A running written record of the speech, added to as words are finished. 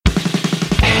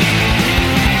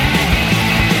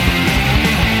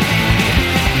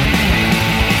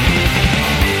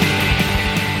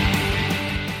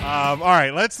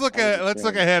right, let's look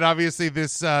ahead. Obviously,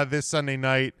 this Sunday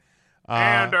night,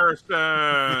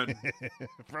 Anderson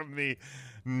from the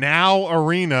Now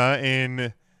Arena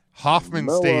in Hoffman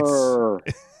Miller.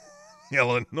 States,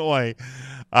 Illinois.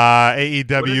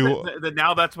 AEW. What is it?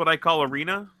 Now that's what I call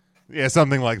arena. Yeah,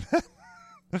 something like that.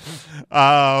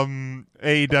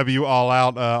 AEW All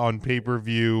Out on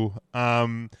pay-per-view.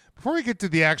 Before we get to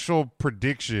the actual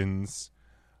predictions,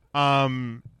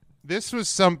 this was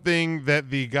something that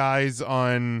the guys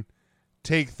on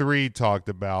Take 3 talked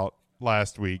about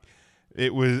last week.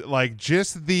 It was like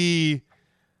just the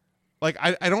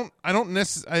I don't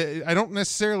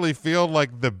necessarily feel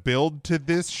like the build to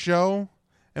this show,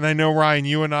 and I know Ryan,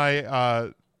 you and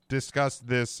I discussed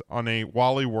this on a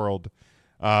Wally World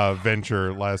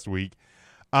venture last week.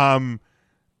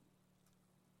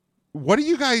 What do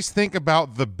you guys think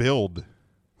about the build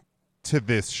to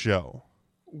this show?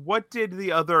 What did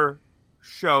the other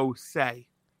show say?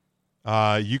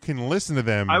 You can listen to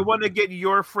them. I want to get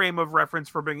your frame of reference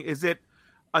for bringing. Is it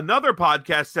another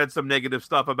podcast said some negative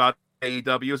stuff about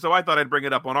AEW? So I thought I'd bring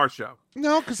it up on our show.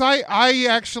 No, because I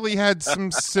actually had some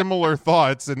similar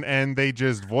thoughts, and they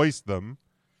just voiced them.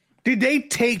 Did they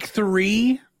take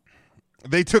 3?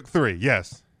 They took 3.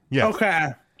 Yes. Okay.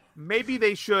 Maybe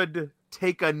they should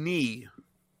take a knee.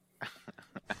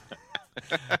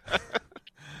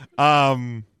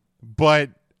 But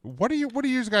what are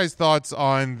your guys' thoughts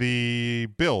on the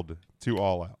build to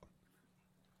All Out?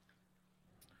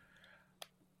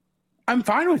 I'm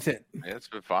fine with it. Yeah, it's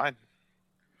been fine.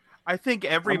 I think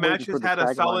every I'm match waiting has for the had a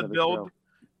tagline solid of the build, show.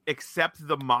 except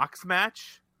the Mox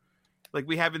match. Like,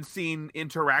 we haven't seen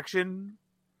interaction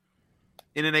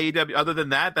in an AEW. Other than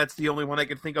that, that's the only one I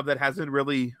can think of that hasn't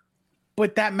really.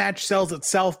 But that match sells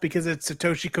itself because it's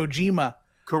Satoshi Kojima.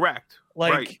 Correct.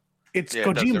 Like, right. it's Yeah,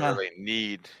 it doesn't Kojima. really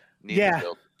need Yeah. the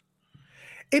build.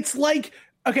 It's like,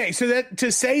 okay, so that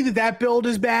to say that build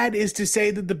is bad is to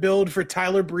say that the build for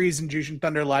Tyler Breeze and Jushin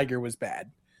Thunder Liger was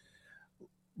bad.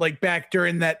 Like back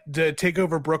during the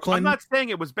TakeOver Brooklyn. I'm not saying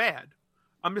it was bad.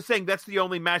 I'm just saying that's the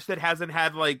only match that hasn't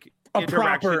had like A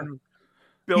interaction proper-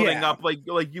 building Yeah. up like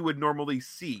you would normally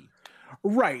see.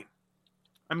 Right.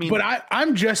 I mean, But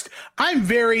I'm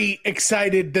very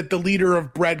excited that the leader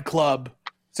of Bread Club,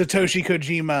 Satoshi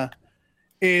Kojima,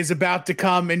 is about to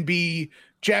come and be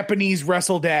Japanese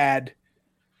Wrestle Dad,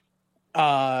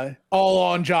 all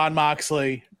on John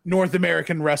Moxley, North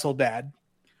American Wrestle Dad.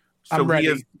 so I'm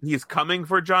ready. he is coming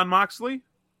for John Moxley.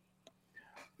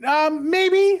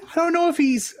 Maybe. I don't know if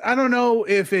he's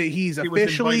He was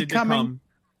officially invited to coming. come.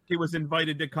 He was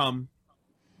invited to come.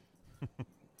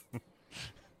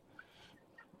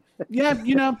 Yeah,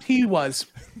 he was.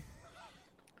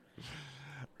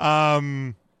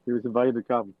 He was invited to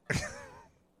come.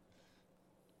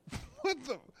 What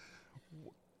the?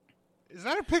 Is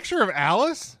that a picture of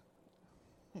Alice?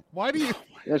 Why do you?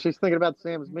 Yeah, she's thinking about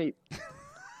Sam's meat.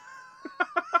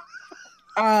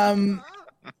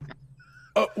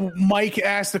 Mike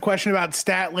asked the question about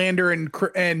Statlander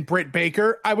and Britt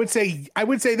Baker. I would say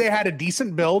they had a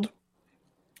decent build.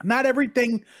 Not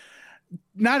everything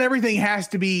has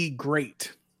to be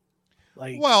great.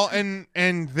 Like, Well,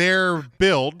 and their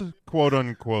build, quote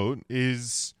unquote,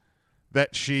 is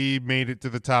that she made it to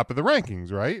the top of the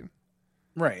rankings, right?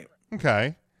 right.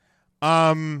 Okay.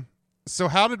 So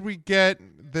how did we get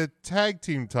the tag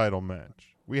team title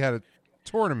match? We had a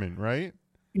tournament, right?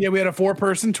 Yeah, we had a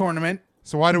 4-person tournament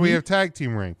So why do we have tag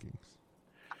team rankings?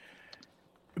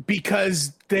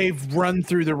 because they've run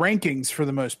through the rankings for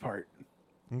the most part.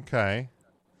 Okay.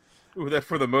 Ooh, that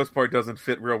for the most part doesn't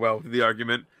fit real well with the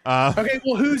argument. Okay,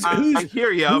 well, who's I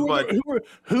hear you, who but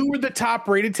who are the top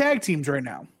rated tag teams right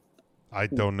now? I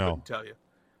don't know. couldn't tell you.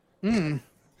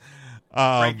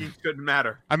 Um, Rankings shouldn't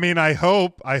matter. I mean, I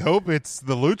hope it's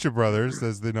the Lucha Brothers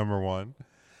as the number one.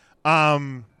 I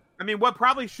mean, what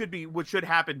should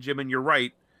happen, Jim, and you're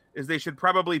right, is they should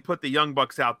probably put the Young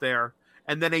Bucks out there,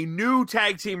 and then a new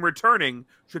tag team returning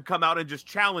should come out and just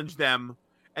challenge them,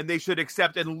 and they should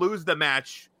accept and lose the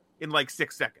match in like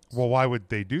 6 seconds. Well, why would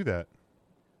they do that?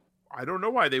 I don't know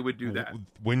why they would do that.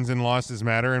 Wins and losses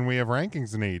matter, and we have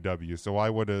rankings in AEW. So why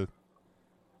would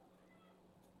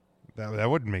that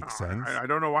wouldn't make sense? I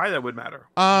don't know why that would matter.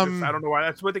 Um, I don't know why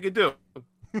that's what they could do.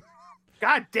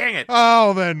 God dang it!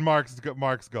 Oh, then Mark's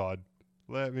gone.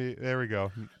 There we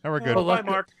go. Now we're good. Oh, bye,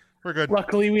 Mark. We're good.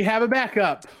 Luckily, we have a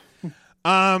backup.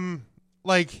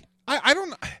 Like I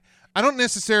don't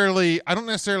necessarily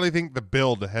think the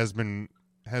build has been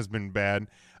bad.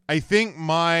 I think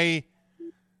my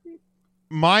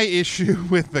issue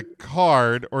with the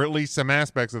card, or at least some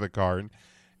aspects of the card,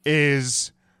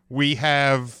 is we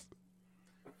have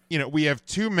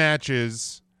 2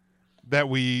 matches that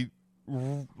we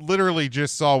literally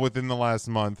just saw within the last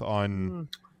month on.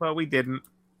 Well, we didn't.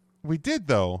 We did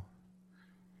though.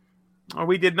 Or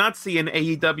we did not see an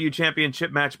AEW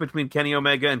championship match between Kenny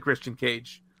Omega and Christian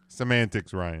Cage.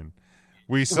 Semantics, Ryan.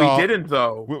 We didn't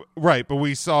though. Right, but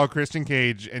we saw Christian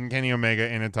Cage and Kenny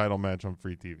Omega in a title match on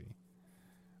free TV.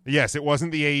 Yes, it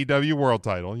wasn't the AEW World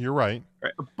Title. You're right.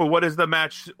 But what is the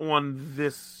match on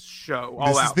this show?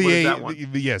 All Out.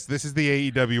 Yes, this is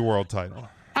the AEW World Title.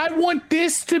 I want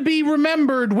this to be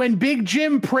remembered when Big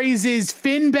Jim praises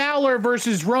Finn Balor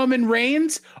versus Roman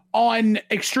Reigns on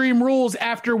Extreme Rules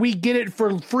after we get it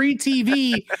for free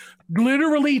TV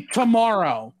literally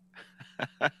tomorrow.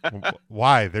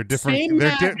 Why? They're different.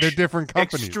 They're different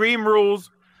companies. Extreme Rules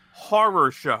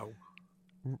horror show.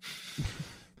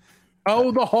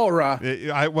 Oh, the horror.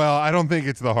 I don't think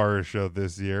it's the horror show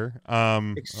this year.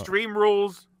 Extreme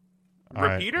Rules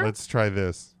repeater? Right, let's try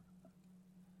this.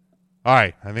 All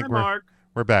right, I think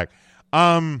we're back.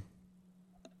 And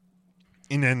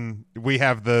then we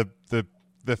have the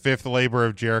fifth labor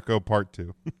of Jericho part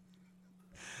 2.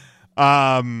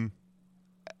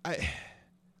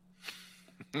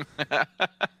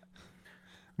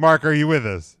 Mark, are you with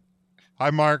us? Hi,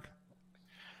 Mark.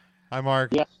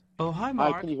 Yes. Oh, hi,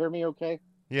 Mark. Hi, can you hear me okay?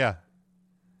 Yeah.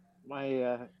 My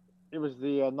it was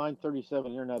the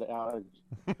 937 internet outage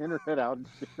at the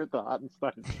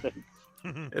Hottenstein States.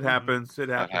 It happens.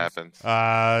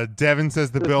 Devin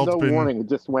says the build's been warning. It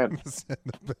just went.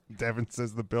 Devin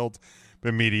says the build's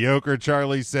been mediocre.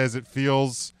 Charlie says it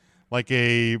feels like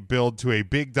a build to a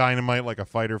big Dynamite, like a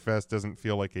Fyter Fest. Doesn't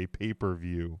feel like a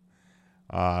pay-per-view.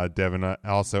 Devin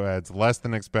also adds less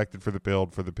than expected for the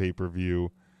build for the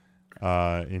pay-per-view,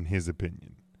 in his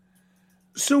opinion.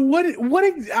 So did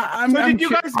you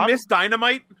guys miss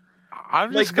Dynamite?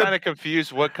 I'm just kind of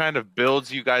confused what kind of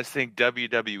builds you guys think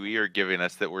WWE are giving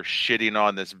us that we're shitting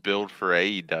on this build for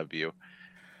AEW.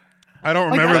 I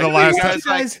don't remember the last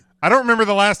time. I don't remember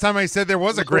the last time I said there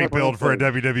was a great build for a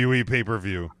WWE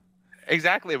pay-per-view.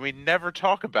 Exactly. We never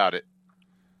talk about it.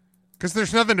 Because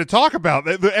there's nothing to talk about.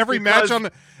 Every match on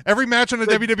a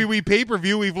WWE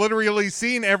pay-per-view we've literally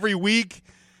seen every week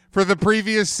for the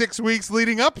previous 6 weeks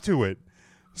leading up to it.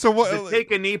 So what? The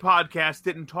Take a Knee podcast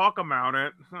didn't talk about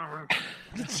it.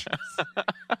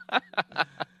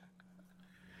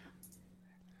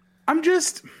 I'm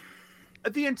just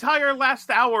the entire last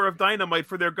hour of Dynamite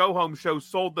for their go home show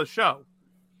sold the show.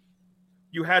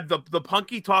 You had the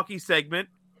punky talky segment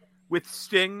with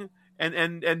Sting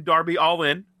and Darby all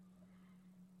in.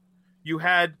 You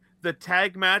had the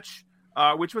tag match,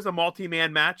 which was a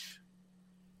multi-man match,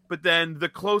 but then the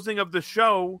closing of the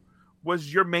show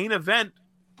was your main event.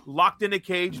 Locked in a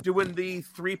cage doing the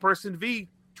 3-person V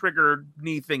trigger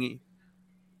knee thingy.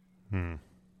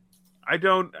 I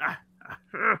don't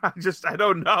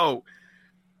know.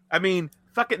 I mean,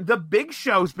 fucking the Big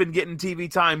Show's been getting TV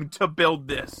time to build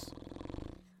this.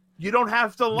 You don't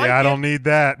have to like it. Yeah, I don't need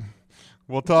that.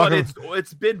 We'll talk. But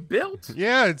it's been built.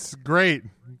 Yeah, it's great.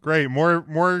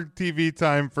 More TV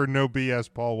time for no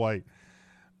BS Paul White.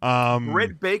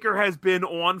 Britt Baker has been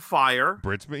on fire.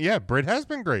 Britt has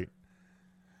been great.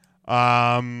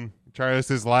 Charlie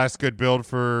says last good build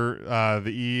for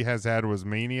the E has had was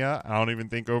Mania. I don't even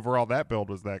think overall that build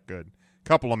was that good.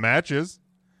 Couple of matches.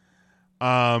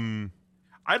 I'd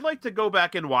like to go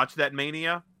back and watch that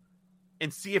Mania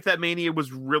and see if that Mania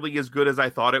was really as good as I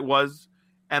thought it was,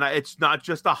 and it's not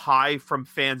just a high from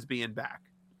fans being back.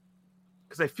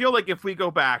 Because I feel like if we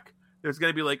go back, there's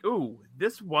going to be like, ooh,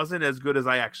 this wasn't as good as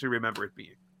I actually remember it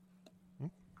being.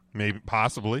 Maybe,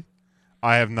 possibly.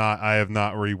 I have not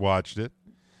rewatched it.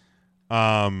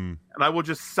 And I will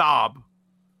just sob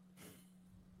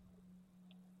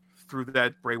through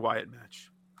that Bray Wyatt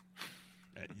match.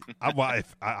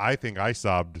 I think I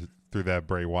sobbed through that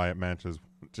Bray Wyatt match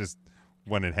just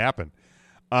when it happened.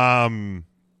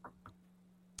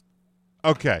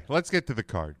 Okay, let's get to the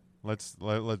card. Let's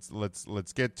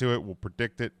get to it. We'll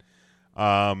predict it.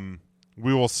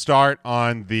 We will start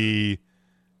on the.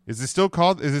 Is it still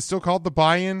called the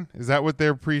Buy-In? Is that what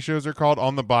their pre-shows are called?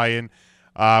 On the Buy-In,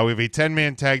 we have a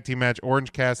 10-man tag team match: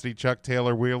 Orange Cassidy, Chuck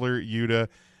Taylor, Wheeler Yuta,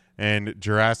 and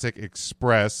Jurassic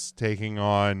Express taking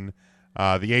on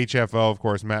the HFO, of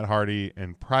course, Matt Hardy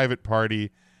and Private Party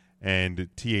and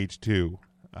TH2.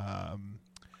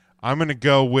 I'm going to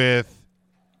go with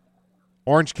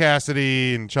Orange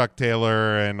Cassidy and Chuck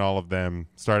Taylor and all of them.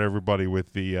 Start everybody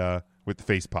with the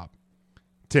face pop.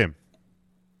 Tim.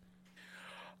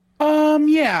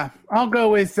 Yeah, I'll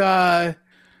go with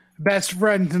best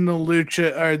friends in the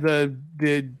Lucha or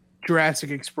the Jurassic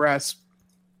Express.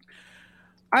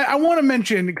 I want to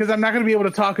mention, because I'm not going to be able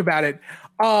to talk about it,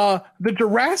 The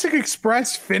Jurassic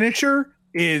Express finisher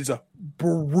is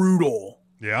brutal.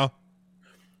 Yeah.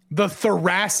 The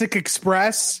Thoracic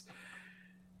Express,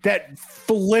 that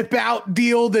flip out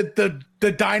deal that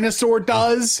the dinosaur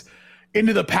does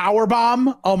into the power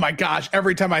bomb. Oh my gosh!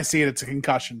 Every time I see it, it's a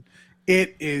concussion.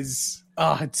 It is.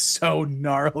 Oh, it's so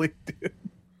gnarly, dude.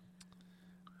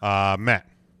 Matt.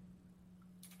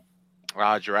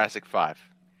 Jurassic 5.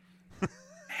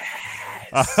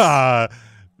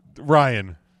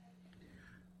 Ryan.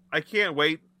 I can't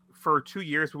wait for 2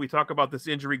 years when we talk about this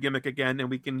injury gimmick again, and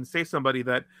we can say somebody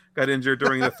that got injured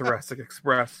during the Thoracic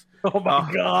Express. Oh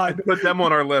my god! Put them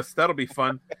on our list. That'll be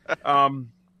fun.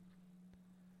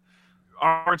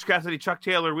 Orange Cassidy, Chuck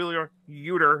Taylor, Wheeler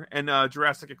Yuter, and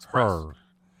Jurassic Express.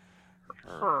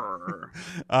 Her.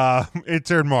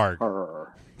 Intern Mark.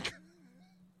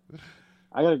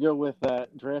 I got to go with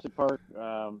Jurassic Park,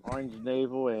 Orange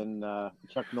Navel, and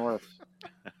Chuck Norris.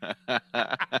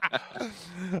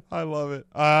 I love it.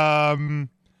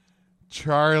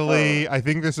 Charlie, I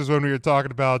think this is when we were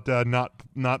talking about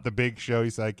not the Big Show. He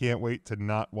said, I can't wait to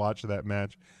not watch that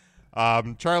match.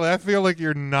 Charlie, I feel like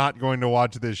you're not going to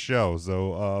watch this show.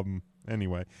 So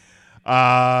anyway,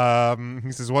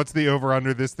 he says, what's the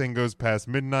over-under? This thing goes past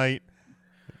midnight.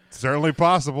 Certainly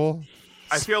possible.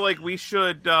 I feel like we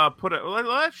should put it. Well,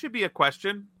 that should be a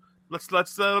question. Let's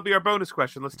that'll be our bonus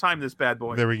question. Let's time this bad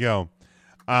boy. There we go.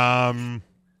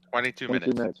 22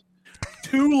 minutes.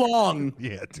 Too long.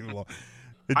 Yeah, too long.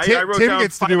 I wrote Tim down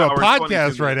gets to 5 do a hours,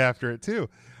 podcast 22 right minutes. after it too.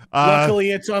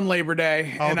 Luckily, it's on Labor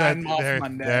Day, and I'm off there,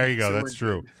 Monday. There you go. so That's we're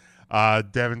true.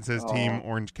 good. Devin says Team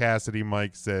Orange Cassidy.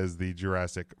 Mike says the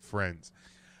Jurassic Friends.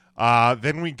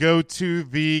 Then we go to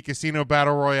the Casino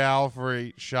Battle Royale for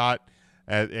a shot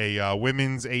at a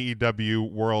women's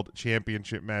AEW World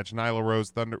Championship match. Nyla Rose,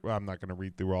 Thunder. Well, I'm not going to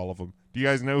read through all of them. Do you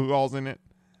guys know who all's in it?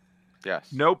 Yes.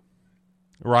 Nope.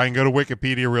 Ryan, go to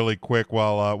Wikipedia really quick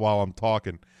while I'm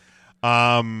talking.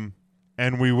 And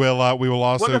we will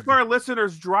also. What if our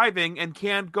listeners driving and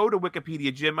can't go to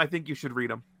Wikipedia, Jim? I think you should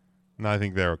read them. No, I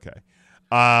think they're okay.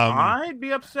 I'd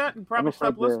be upset and probably I'm afraid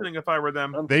stop listening if I were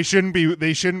them. They shouldn't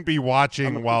be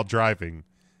watching while driving.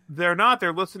 They're not.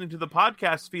 They're listening to the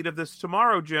podcast feed of this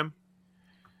tomorrow, Jim.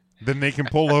 Then they can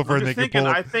pull over I'm and they just can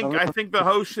thinking. pull. I think the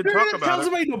host should You're talk going to tell about it.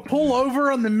 somebody to pull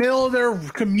over on the middle of their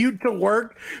commute to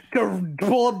work to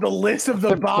pull up the list of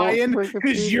the buy-in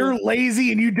because you're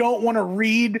lazy and you don't want to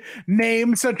read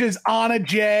names such as Anna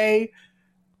Jay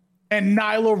and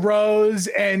Nyla Rose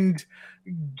and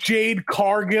Jade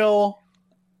Cargill.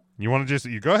 You want to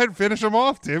you go ahead and finish them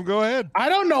off, Tim. Go ahead. I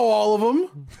don't know all of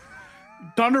them.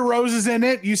 Thunder Rose is in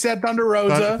it. You said Thunder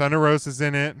Rosa. Thunder Rose is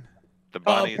in it. The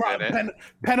bunny's in it.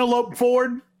 Penelope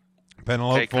Ford.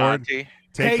 Penelope Tay Ford. Conti.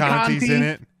 Tay Conti's Conti. in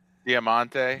it.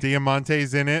 Diamante.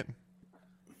 Diamante's in it.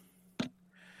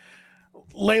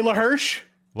 Layla Hirsch.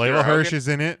 Layla Kira Hirsch Hogan. is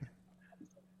in it.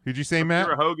 Who'd you say, Matt?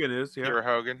 Kira Hogan is. Yeah. Kira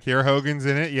Hogan. Kira Hogan's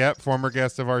in it. Yep, former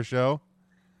guest of our show.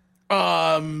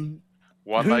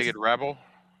 One-legged rebel.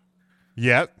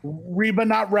 Yep. Reba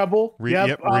Not Rebel.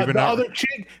 Yep, Reba the Not- other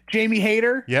chick, Jamie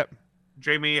Hayter. Yep.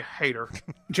 Jamie Hayter.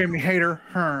 Jamie Hayter.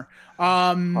 Her.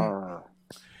 Uh,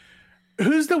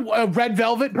 Who's the Red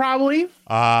Velvet? Probably.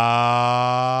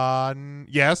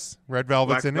 Yes. Red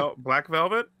Velvet's in it. Black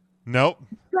Velvet. Nope.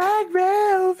 Black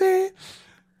Velvet.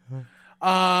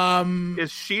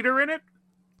 Is Sheeter in it?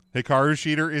 Hikaru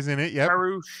Shida is in it. Yep.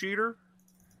 Haru Sheeter.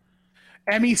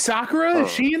 Emi Sakura.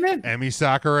 Is she in it? Emi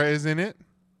Sakura is in it.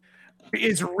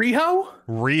 Is Riho?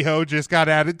 Riho just got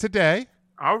added today.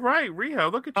 All right,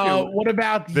 Riho. Look at you. What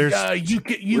about There's-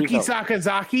 Yuki Riho.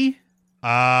 Sakazaki?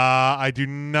 I do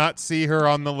not see her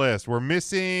on the list. We're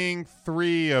missing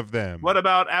 3 of them. What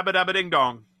about Abba Dabba Ding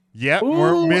Dong? Yep, Ooh,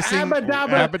 we're missing Abba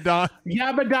Dabba. Abaddon.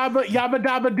 Yabba Dabba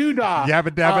Doodah. Yabba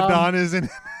Dabba Don is in it.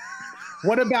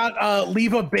 What about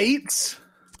Leva Bates?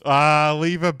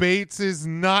 Leva Bates is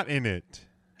not in it.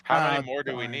 How many more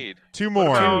do we need? 2 What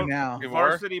more. about Two now. 2 more?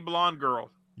 Varsity Blonde Girl.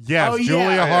 Yes,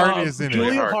 Julia Hart is in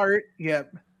Julia it. Hart. Hart.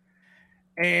 Yep.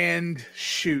 And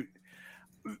shoot,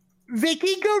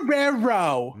 Vicky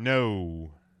Guerrero.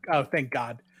 No. Oh, thank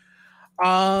God.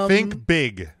 Think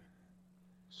big.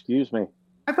 excuse me.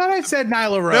 I thought I said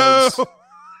Nyla Rose. No.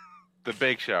 The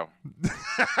Big Show.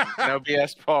 No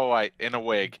BS. Paul White in a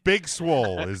wig. Big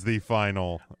Swole is the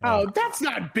final. Oh, that's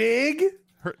not big.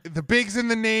 The big's in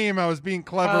the name. I was being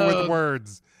clever with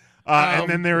words. And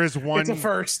then there is one. It's a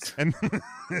first. And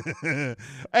hey,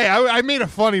 I made a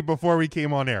funny before we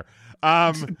came on air.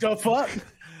 The fuck?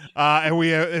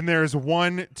 And there's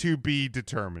one to be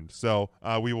determined. So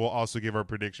we will also give our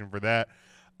prediction for that.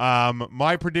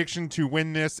 My prediction to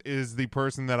win this is the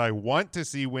person that I want to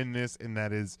see win this, and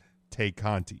that is Tay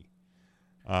Conti,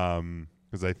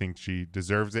 because I think she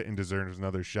deserves it and deserves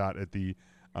another shot at the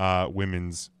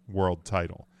women's world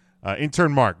title.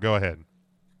 Intern Mark, go ahead.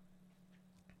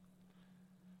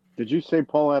 Did you say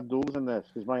Paul Abdul's in this?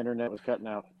 Because my internet was cutting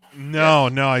out. No,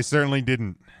 I certainly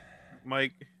didn't.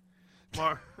 Mike,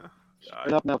 Mark.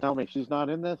 Shut up now. Tell me she's not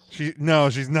in this. She's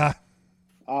not.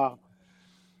 I'll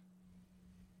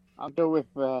go with.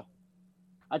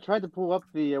 I tried to pull up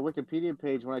the Wikipedia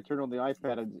page when I turned on the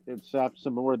iPad, and it sapped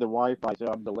some more of the Wi-Fi, so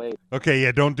I'm delayed. Okay,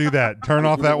 yeah, don't do that. Turn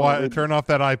off that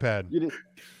iPad. You didn't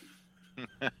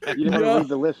want to read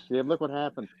the list, Jim. Look what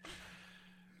happened.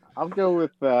 I'll go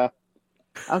with the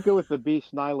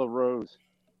Beast, Nyla Rose.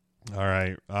 All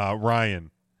right,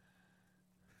 Ryan.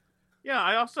 Yeah,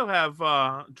 I also have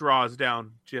draws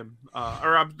down, Jim.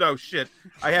 No shit.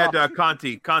 I had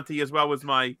Conti. Conti as well was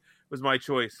my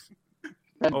choice.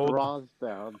 Had draws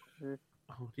down.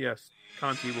 Oh yes,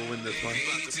 Conti will win this one.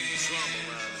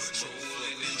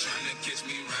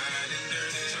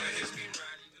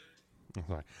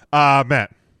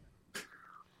 Matt.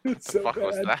 It's so What the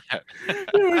fuck was bad. that?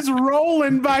 It was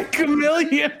Rolling by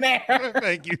Chameleon there.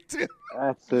 Thank you, Tim.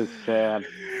 That's so sad.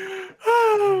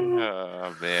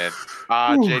 Oh man.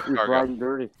 Jade He's Cargill. riding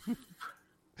dirty.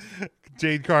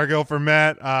 Jade Cargill for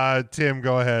Matt. Tim,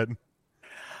 go ahead.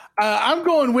 I'm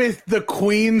going with the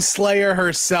Queen Slayer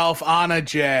herself, Anna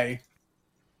Jay.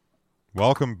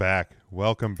 Welcome back.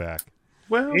 Welcome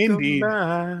Indeed.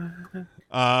 back.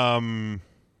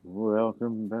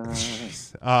 Welcome back.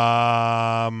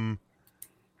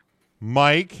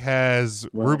 Mike has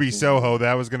Ruby Soho.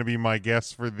 That was going to be my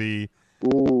guess for the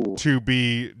Ooh. to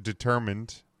be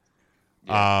determined.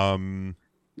 Yeah.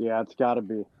 Yeah, it's got to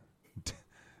be.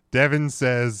 Devin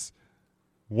says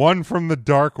one from the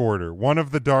Dark Order. One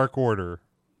of the Dark Order.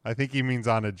 I think he means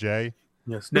Anna Jay.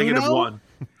 Yes, Uno?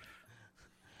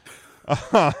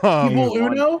 -1. Evil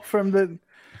Uno from the...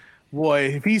 Boy,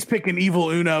 if he's picking Evil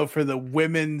Uno for the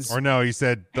women's... Or no, he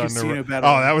said Thunder. Casino Battle.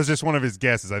 Oh, that was just one of his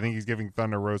guesses. I think he's giving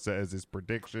Thunder Rosa as his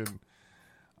prediction.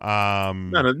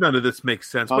 None of this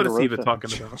makes sense. What is he even talking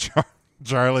about?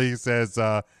 Charlie says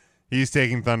he's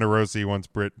taking Thunder Rosa. He wants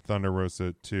Britt Thunder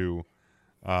Rosa too.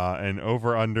 And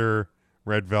over under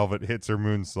Red Velvet hits her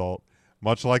moonsault.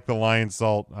 Much like the Lion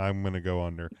Salt, I'm gonna go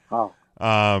under. Oh.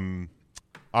 All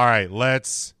right,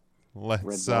 let's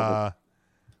Velvet.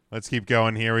 let's keep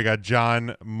going here. We got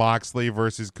John Moxley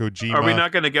versus Kojima. Are we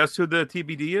not going to guess who the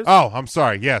TBD is? Oh, I'm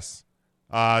sorry. Yes,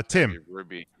 Tim.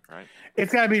 Ruby, right?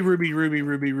 It's got to be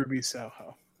Ruby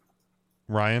Soho.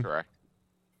 Ryan. Correct.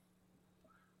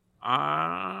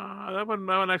 That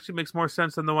one actually makes more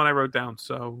sense than the one I wrote down.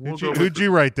 So we'll go Who'd you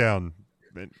write down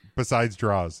besides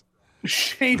draws?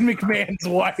 Shane McMahon's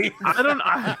wife. If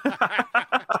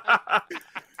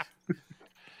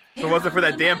it wasn't for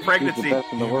that damn He's the pregnancy.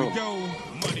 best in the world.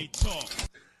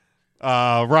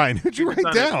 Ryan, who'd you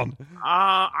write down?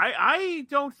 I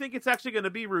don't think it's actually going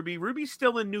to be Ruby. Ruby's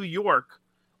still in New York.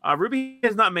 Ruby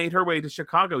has not made her way to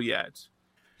Chicago yet.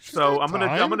 So I'm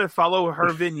gonna follow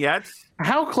her vignette.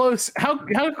 How close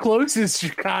is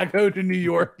Chicago to New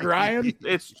York, Ryan?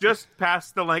 It's just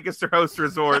past the Lancaster Host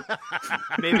Resort,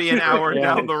 maybe an hour Yeah,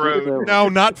 down the it's road. over. No,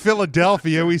 not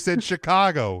Philadelphia. We said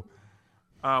Chicago.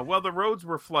 Well, the roads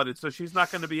were flooded, so she's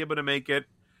not going to be able to make it.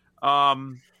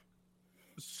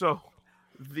 So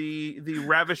the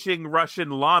ravishing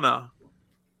Russian Lana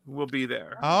will be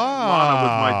there.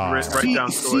 Lana was my write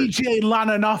down story. CJ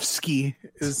Lananovsky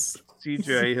is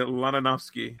CJ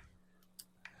Lananovsky.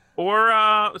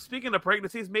 Or speaking of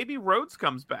pregnancies, maybe Rhodes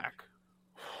comes back.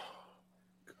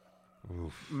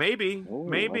 Oof. Maybe. Ooh,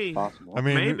 Maybe. that's possible. I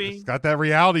mean, Maybe. it's got that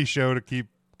reality show to keep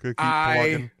plugging.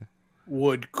 I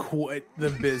would quit the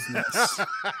business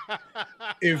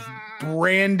if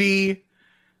Brandy,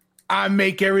 I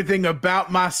make everything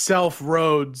about myself,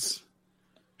 Rhodes,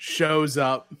 shows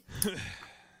up.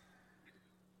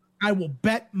 I will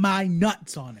bet my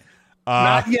nuts on it.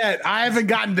 Not yet. I haven't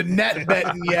gotten to net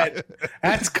betting yet.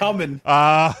 That's coming.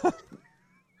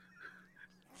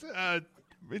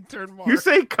 Intern Mark. You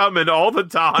say coming all the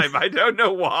time. I don't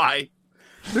know why.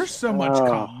 There's so much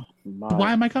coming. My.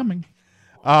 Why am I coming?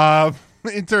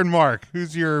 Intern Mark,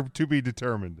 who's your to be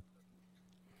determined?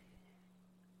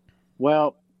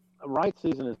 Well, right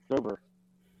season is over.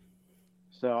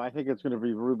 So I think it's going to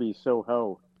be Ruby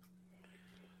Soho.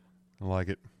 I like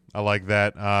it. I like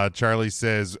that. Charlie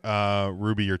says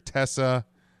Ruby or Tessa.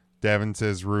 Devin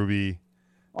says Ruby.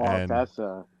 Oh, And that's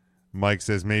Mike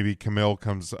says maybe Camille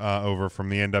comes over from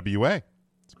the NWA.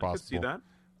 It's I could see possible. that.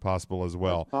 Possible as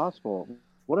well. possible.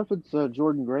 What if it's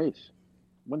Jordan Grace?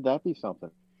 Wouldn't that be something?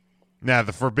 Now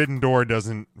the Forbidden Door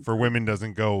doesn't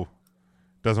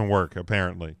work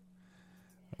apparently.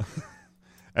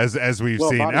 as we've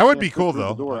seen. body That would can't be fit cool through the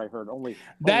though. door, I heard. Only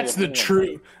That's a the hand.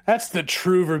 true. That's the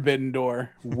true forbidden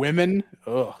door. Women,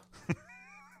 ugh,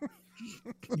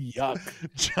 yuck.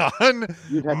 John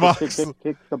You'd have Mox- to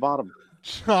kick the bottom.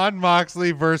 John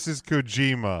Moxley versus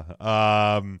Kojima.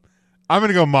 I'm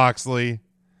gonna go Moxley.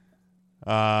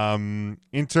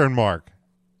 Intern Mark.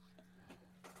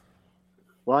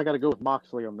 Well, I got to go with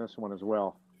Moxley on this one as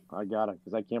well. I got it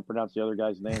because I can't pronounce the other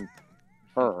guy's name.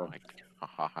 Her. Oh my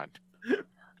God.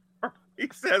 He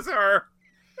says her.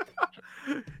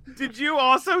 Did you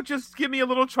also just give me a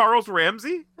little Charles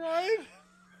Ramsey? Right?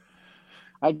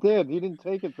 I did. He didn't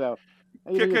take it though.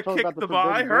 He Kick didn't talk about the ball.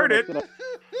 I forbidden heard door. it. I said,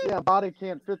 yeah, body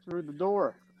can't fit through the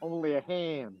door. Only a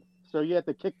hand. So you have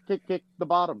to kick the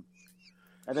bottom.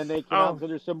 And then they came out and said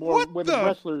there's some more What women the-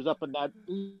 wrestlers up in that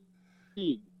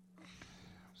league.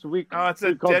 So we It's a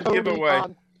we called dead Tony giveaway.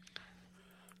 Khan.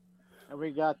 And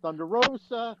we got Thunder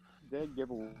Rosa. Dead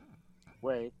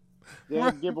giveaway.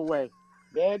 Dead giveaway.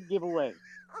 Dead giveaway.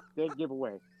 Dead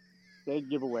giveaway. Dead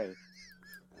giveaway.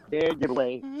 Dead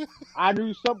giveaway. I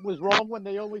knew something was wrong when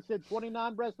they only said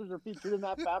 29 wrestlers are featured in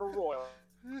that battle royal.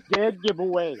 Dead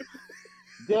giveaway.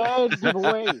 Dead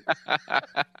giveaway. I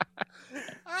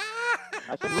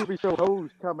said Ruby Soho's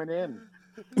coming in.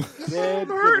 Dead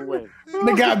giveaway.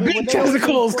 They got big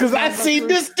testicles because I see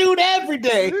this dude every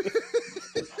day.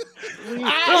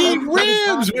 I eat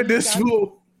ribs with this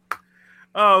fool.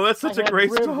 Oh, that's such I a had great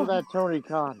ribs story. with that Tony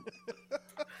Khan.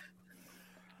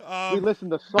 We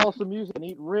listened to salsa music and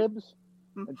eat ribs,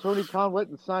 and Tony Khan went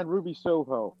and signed Ruby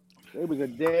Soho. It was a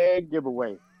dead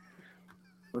giveaway.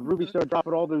 When Ruby started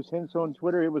dropping all those hints on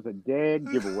Twitter, it was a dead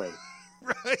giveaway.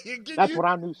 That's when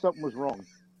I knew something was wrong.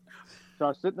 So I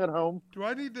was sitting at home, Do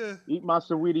I need to? eating my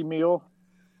sweetie meal,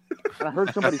 and I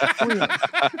heard somebody scream.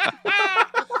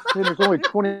 And there's only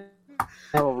 20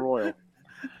 Battle Royal.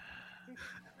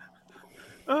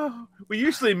 Oh, we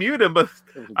usually mute him, but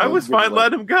It a I dead was fine giveaway.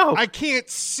 letting him go. I can't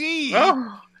see.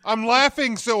 Oh, I'm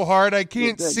laughing so hard I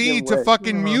can't Dead see to giveaway.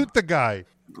 fucking mute the guy.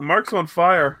 Mark's on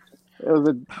fire. It was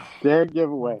a dead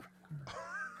giveaway.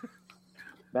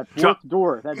 That fourth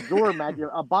door, Matt,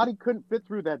 a body couldn't fit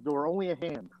through that door, only a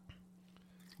hand.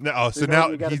 No, oh, so You know now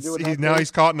what you gotta do in that now case?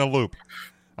 he's caught in a loop.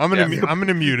 I'm gonna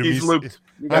mute him. He's looped.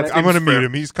 You I'm gotta- gonna Seems mute fair.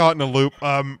 him. He's caught in a loop.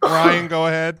 Ryan, go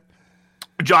ahead.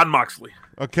 John Moxley.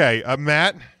 Okay,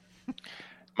 Matt,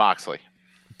 Moxley.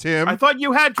 Tim. I thought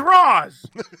you had draws.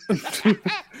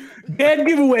 Dead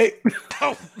giveaway.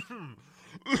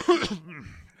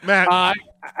 Matt,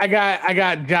 I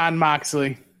got John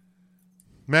Moxley.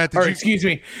 Matt, Or did you? excuse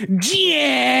me,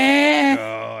 yeah.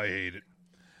 Oh, I hate it.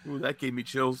 Ooh, that gave me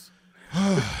chills.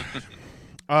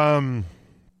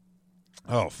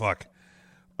 Oh fuck.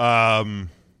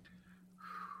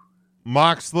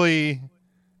 Moxley,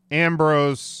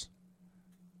 Ambrose,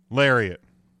 Lariat.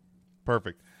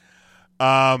 Perfect.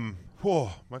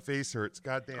 Whoa, my face hurts.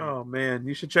 Goddamn. Oh man,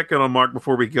 you should check in on Mark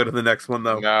before we go to the next one,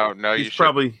 though. No, you he's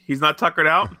should. he's not tuckered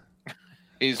out.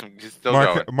 He's still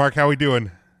going. Mark, how we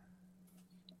doing?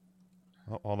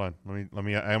 Oh, hold on. Let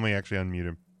me. I only actually unmute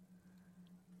him.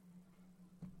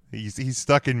 He's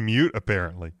stuck in mute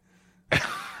apparently.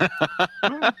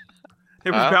 It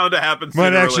was bound to happen. Might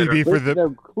sooner or actually later. be for There's the. no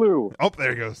clue. Oh,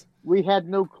 there he goes. We had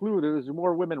no clue there was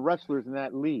more women wrestlers in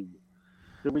that league.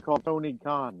 So we called Tony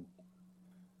Khan.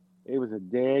 It was a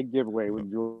dead giveaway.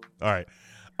 With All right.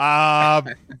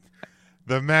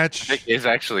 The match. I think he's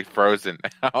actually frozen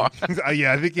now.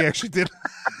 Yeah, I think he actually did.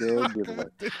 dead giveaway.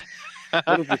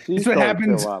 What if the sea That's what stars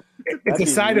happens. show up? It's That'd a be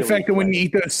side really effect of when funny. you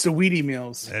eat those sweetie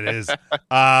meals. It is.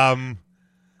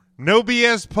 No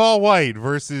BS Paul White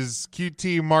versus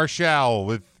QT Marshall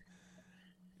with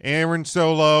Aaron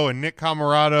Solo and Nick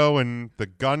Camarado and the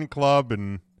Gun Club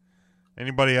and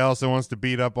anybody else that wants to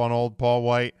beat up on old Paul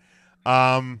White.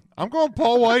 I'm going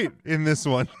Paul White in this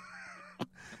one.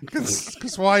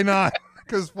 Because why not?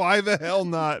 Because why the hell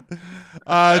not?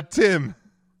 Tim.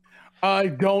 I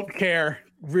don't care.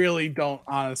 Really don't,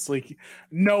 honestly.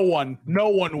 No one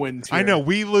wins here. I know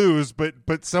we lose, but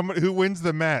someone who wins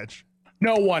the match?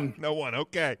 No one. No one.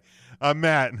 Okay.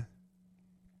 Matt.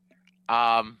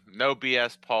 No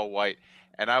BS, Paul White.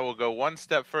 And I will go one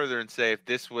step further and say if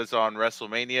this was on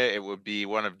WrestleMania, it would be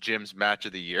one of Jim's Match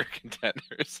of the Year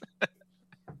contenders.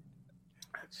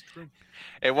 That's true.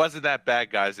 It wasn't that bad,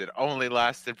 guys. It only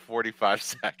lasted 45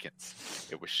 seconds.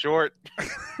 It was short.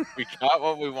 We got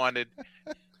what we wanted.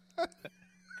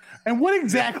 And what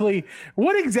exactly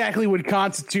would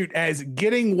constitute as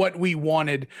getting what we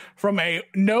wanted from a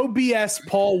no BS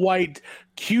Paul White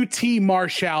QT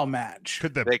Marshall match?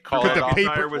 Could the They call could it the off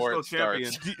paper was before still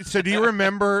it starts. So do you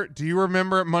remember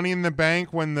at Money in the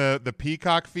Bank when the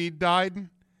Peacock feed died?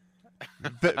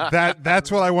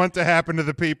 That's what I want to happen to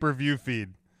the pay-per-view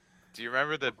feed. Do you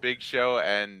remember the Big Show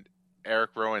and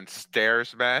Eric Rowan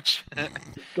stairs match?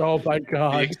 Oh my The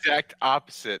god! exact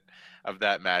opposite of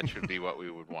that match would be what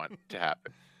we would want to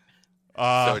happen.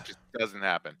 So it just doesn't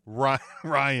happen.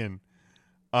 Ryan,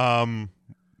 what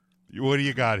do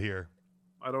you got here?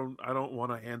 I don't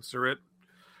want to answer it,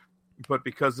 but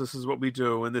because this is what we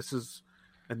do, and this is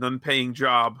an unpaying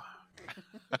job,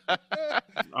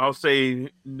 I'll say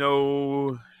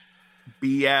no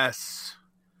BS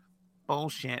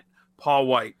bullshit. Paul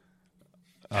White.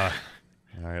 All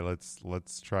right,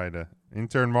 let's try to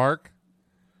intern Mark.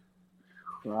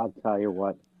 Well, I'll tell you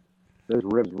what, those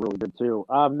ribs are really good too.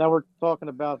 Now we're talking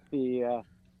about the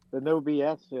no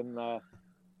BS and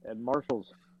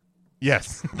Marshalls.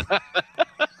 Yes. I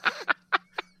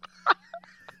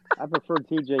prefer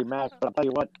TJ Maxx, but I'll tell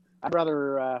you what, I'd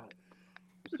rather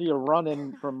see a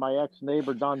run-in from my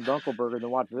ex-neighbor Don Dunkelberger than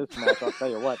watch this match. I'll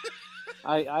tell you what.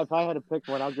 If I had to pick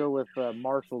one, I'll go with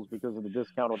Marshalls because of the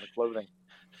discount on the clothing.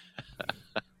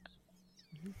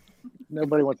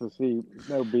 Nobody wants to see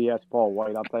no BS Paul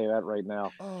White. I'll tell you that right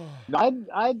now.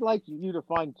 I'd like you to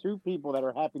find two people that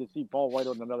are happy to see Paul White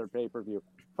on another pay-per-view.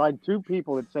 Find two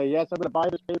people that say, yes, I'm going to buy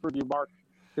this pay-per-view, Mark,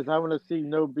 because I want to see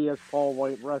no BS Paul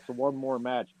White wrestle one more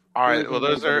match. All right, well,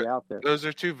 those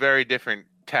are two very different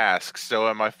tasks. So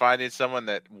am I finding someone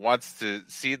that wants to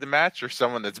see the match or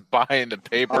someone that's buying the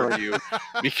pay-per-view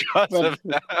because of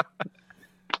that?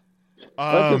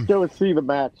 Let's just go and see the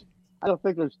match. I don't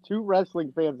think there's two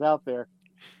wrestling fans out there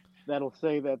that'll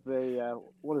say that they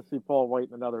want to see Paul White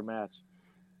in another match.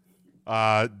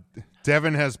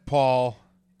 Devin has Paul.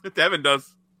 Devin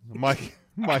does. Mike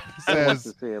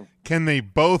says, can they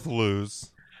both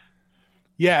lose?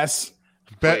 Yes.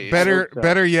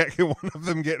 Better yet, can one of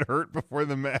them get hurt before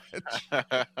the match?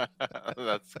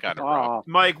 That's kind of wrong.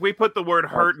 Mike, we put the word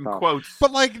hurt in quotes.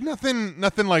 But like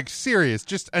nothing like serious,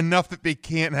 just enough that they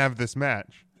can't have this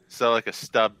match. So like a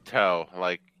stubbed toe,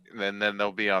 like then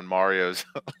they'll be on Mario's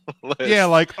list. Yeah,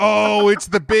 like, oh, it's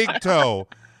the big toe.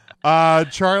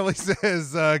 Charlie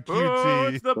says QT. Oh,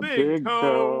 it's the big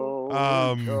toe.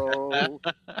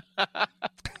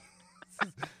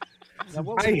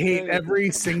 I hate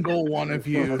every single one of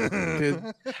you.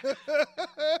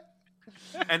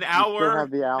 An hour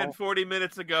and 40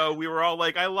 minutes ago, we were all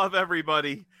like, I love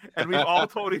everybody. And we've all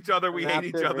told each other we hate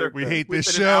each other. We hate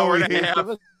this show. Give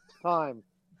us time.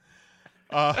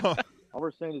 All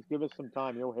we're saying is give us some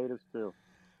time. You'll hate us too.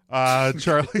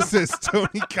 Charlie says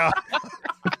Tony Khan.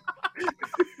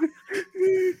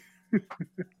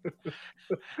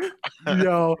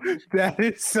 Yo, that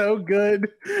is so good.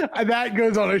 That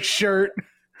goes on a shirt.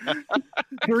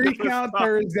 3 count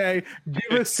Thursday.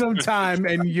 Give us some time,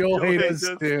 and you'll hate us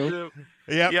too.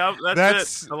 Yep,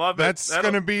 that's it. I love that's it.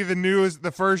 Going to be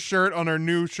the first shirt on our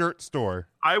new shirt store.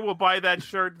 I will buy that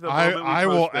shirt. I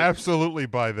will absolutely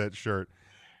buy that shirt.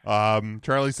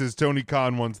 Charlie says Tony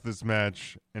Khan wants this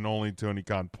match, and only Tony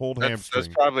Khan pulled hamstring.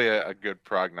 That's probably a good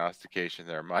prognostication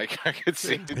there, Mike. I could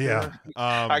see. Yeah,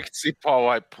 I could see Paul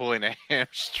White pulling a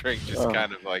hamstring, just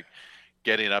kind of like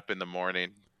getting up in the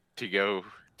morning to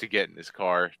get in his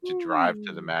car to drive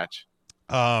to the match.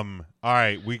 All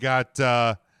right, we got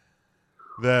the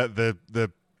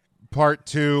part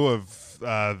 2 of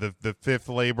the fifth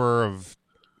labor of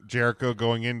Jericho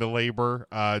going into labor.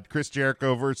 Chris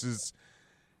Jericho versus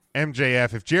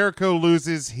MJF. If Jericho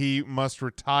loses, he must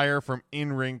retire from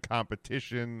in-ring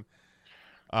competition.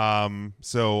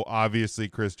 So obviously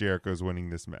Chris Jericho's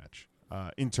winning this match.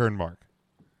 Intern Mark.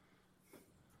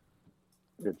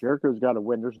 If Jericho's got to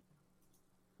win, there's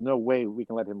no way we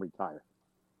can let him retire.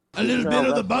 A little bit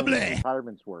of the bubbly.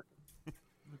 Retirement's work. It's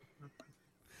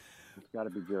got to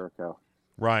be Jericho.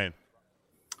 Ryan.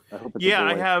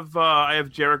 I have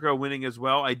Jericho winning as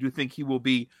well. I do think he will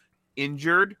be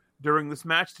injured during this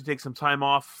match to take some time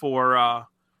off for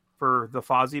the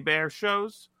Fozzie Bear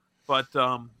shows, but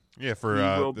for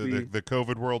the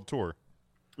COVID World Tour.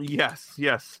 Yes, he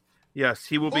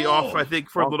will be off. I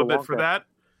think for a little bit for that.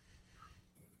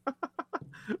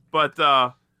 But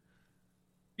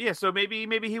so maybe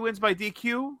he wins by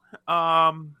DQ.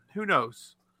 Who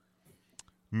knows?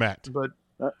 Matt, but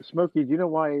Smokey, do you know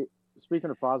why? Speaking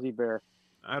of Fozzie Bear,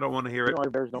 I don't want to hear it. Why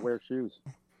bears don't wear shoes?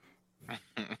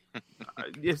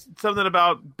 It's something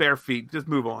about bare feet. Just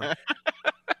move on.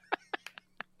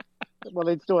 Well,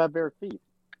 they'd still have bare feet.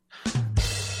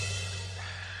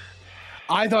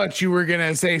 I thought you were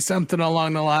gonna say something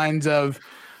along the lines of,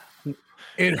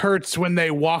 "It hurts when they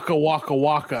waka waka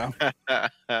waka."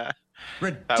 That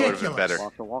would have been better.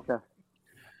 Waka waka.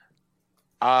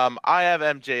 I have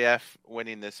MJF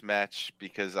winning this match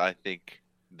because I think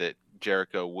that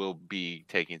Jericho will be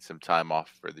taking some time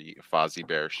off for the Fozzie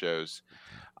Bear shows.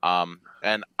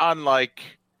 And unlike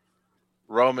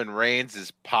Roman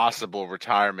Reigns' possible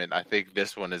retirement, I think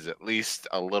this one is at least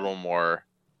a little more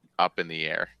up in the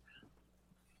air.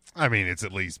 I mean, it's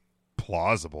at least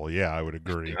plausible. Yeah, I would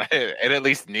agree. It at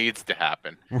least needs to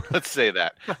happen. Let's say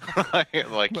that.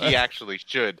 Like he actually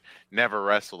should never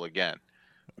wrestle again.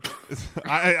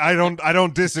 I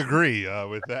don't disagree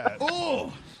with that.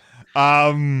 Oh,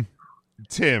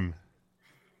 Tim.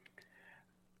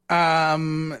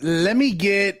 Let me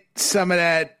get some of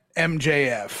that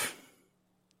MJF.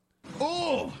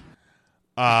 oh.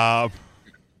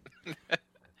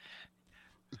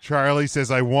 Charlie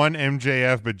says, I won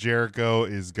MJF, but Jericho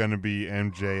is going to be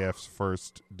MJF's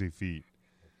first defeat.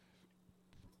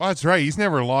 Oh, that's right. He's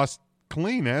never lost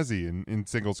clean, has he, in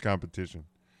singles competition?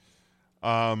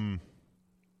 Devin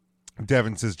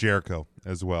says Jericho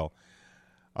as well.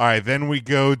 All right, then we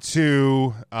go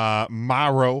to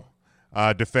Mauro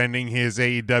defending his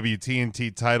AEW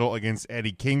TNT title against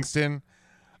Eddie Kingston.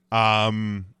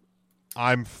 I'm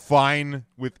fine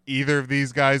with either of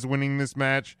these guys winning this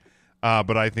match.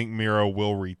 But I think Miro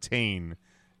will retain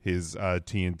his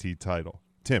TNT title.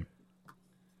 Tim.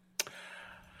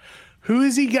 Who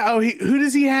is he? Who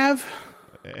does he have?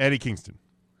 Eddie Kingston.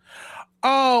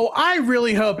 Oh, I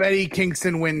really hope Eddie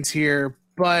Kingston wins here,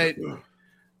 but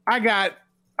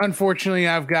unfortunately,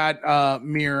 I've got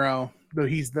Miro, though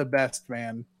he's the best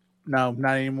man. No,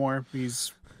 not anymore.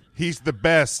 He's the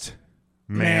best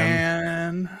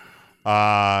man.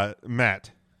 Matt.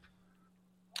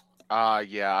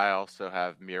 Yeah, I also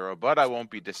have Miro, but I won't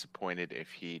be disappointed if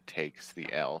he takes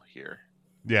the L here.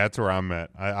 Yeah, that's where I'm at.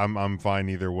 I'm fine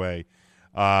either way.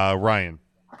 Ryan.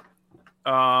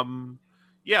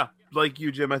 Yeah, like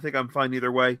you, Jim. I think I'm fine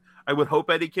either way. I would hope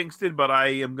Eddie Kingston, but I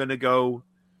am going to go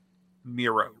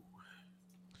Miro.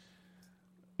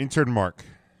 Intern Mark.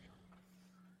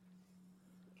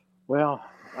 Well,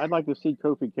 I'd like to see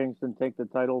Kofi Kingston take the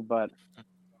title, but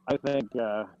I think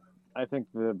the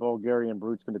Bulgarian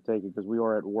Brute's going to take it because we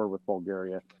are at war with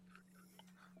Bulgaria.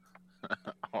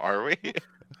 Are we?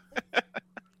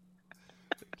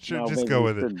 Sure, No, just go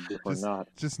with it.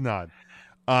 Just nod.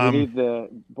 We need the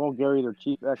Bulgaria. Their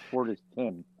chief export is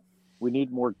tin. We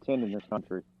need more tin in this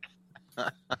country.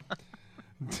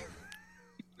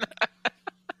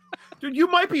 Dude, you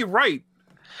might be right.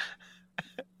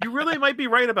 You really might be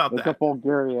right about Look that. up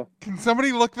Bulgaria. Can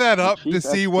somebody look that up to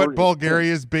see what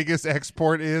Bulgaria's biggest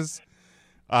export is?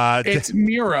 It's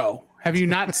Miro. Have you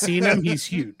not seen him? He's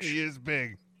huge. He is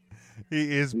big. He's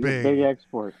He's a big. big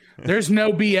export. There's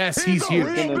no BS. He's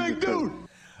huge. Big dude.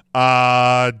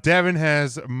 Devin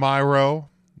has Miro.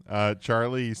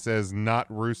 Charlie says not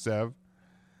Rusev.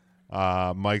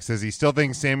 Mike says he still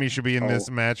thinks Sammy should be in this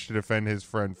match to defend his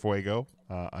friend Fuego.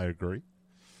 I agree.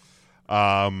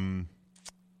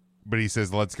 But he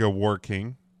says let's go War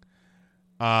King.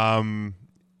 And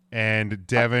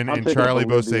Devin and Charlie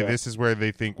both say this is where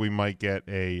they think we might get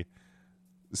a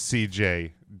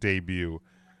CJ debut.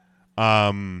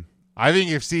 I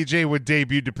think if CJ would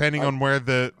debut, depending on where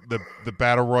the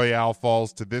battle royale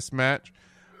falls to this match,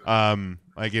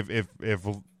 like if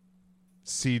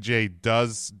CJ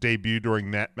does debut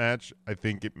during that match, I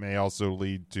think it may also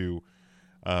lead to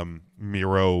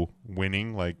Miro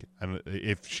winning. Like,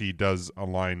 if she does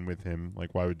align with him,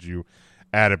 like, why would you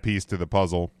add a piece to the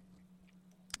puzzle?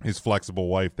 His flexible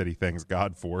wife that he thanks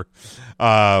God for.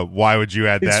 Why would you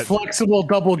add that? His flexible,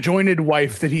 double-jointed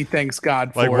wife that he thanks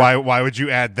God for. Like, why would you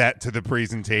add that to the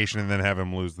presentation and then have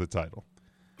him lose the title?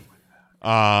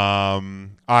 All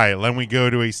right, then we go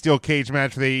to a steel cage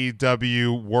match for the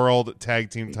AEW World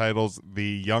Tag Team titles.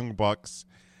 The Young Bucks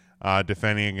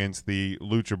defending against the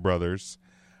Lucha Brothers.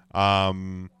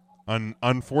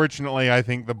 Unfortunately, I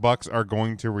think the Bucks are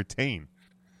going to retain.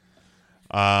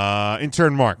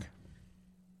 Intern Mark.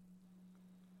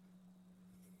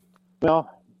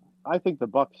 Well, I think the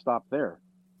Bucks stop there.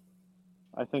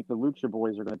 I think the Lucha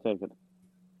Boys are going to take it.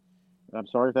 I'm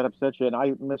sorry if that upsets you. And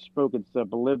I misspoke. It's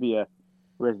Bolivia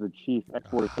who has the chief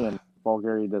export of tin.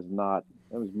 Bulgaria does not.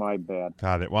 It was my bad.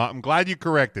 Got it. Well, I'm glad you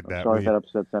corrected that. Sorry if that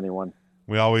upsets anyone.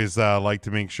 We always like to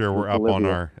make sure we're up on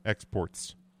our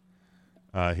exports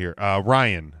here.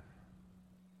 Ryan.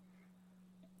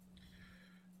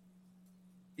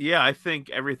 Yeah, I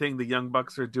think everything the Young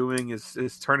Bucks are doing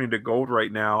is turning to gold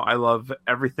right now. I love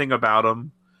everything about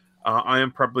them. I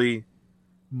am probably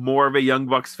more of a Young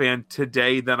Bucks fan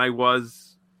today than I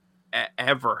was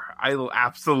ever. I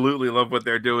absolutely love what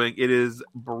they're doing. It is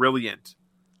brilliant.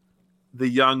 The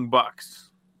Young Bucks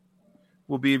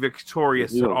will be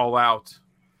victorious at All Out.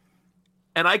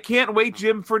 And I can't wait,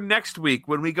 Jim, for next week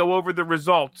when we go over the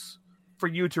results for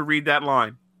you to read that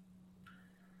line.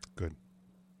 Good.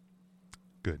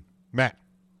 Matt.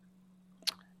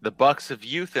 The Bucks of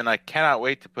Youth, and I cannot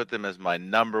wait to put them as my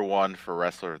number one for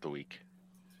Wrestler of the Week.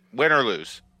 Win or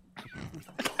lose.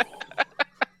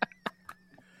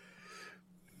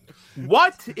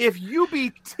 What if you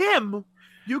beat Tim?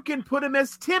 You can put him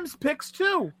as Tim's picks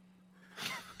too.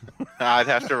 I'd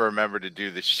have to remember to do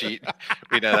the sheet.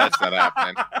 We know that's not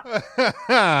happening.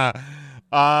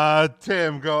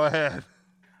 Tim, go ahead.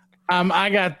 I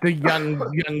got the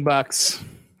young Bucks.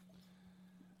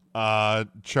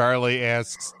 Charlie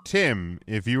asks, Tim,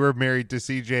 if you were married to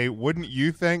CJ, wouldn't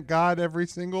you thank God every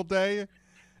single day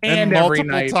And multiple every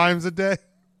night. times a day?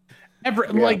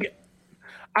 Like,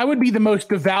 I would be the most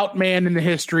devout man in the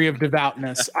history of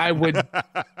devoutness. I would,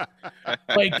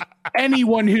 like,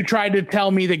 anyone who tried to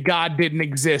tell me that God didn't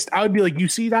exist, I would be like, you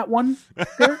see that one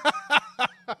there?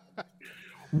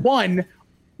 One,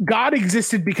 God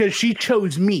existed because she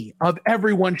chose me of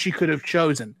everyone she could have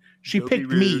chosen. She picked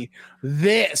me.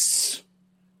 This.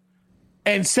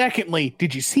 And secondly,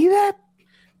 did you see that?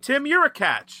 Tim, you're a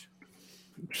catch.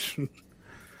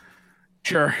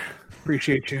 Sure.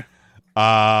 Appreciate you.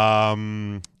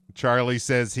 Charlie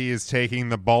says he is taking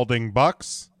the Balding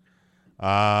Bucks.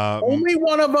 Only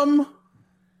one of them.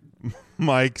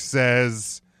 Mike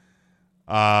says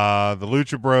the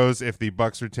Lucha Bros, if the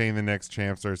Bucks retain, the next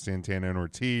champs are Santana and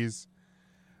Ortiz.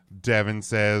 Devin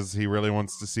says he really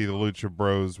wants to see the Lucha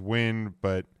Bros win,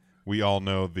 but we all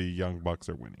know the Young Bucks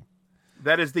are winning.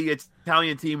 That is the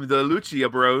Italian team, the Lucia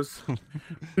Bros.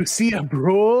 Lucia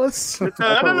Bros.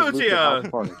 Lucia.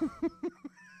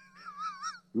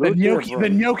 The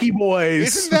gnocchi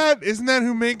boys. Isn't that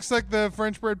who makes like the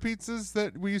French bread pizzas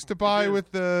that we used to buy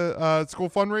with the school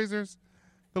fundraisers?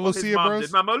 The Lucia Bros.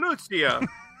 Did Mama Lucia.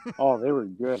 Oh, they were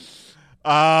good. They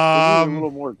needed a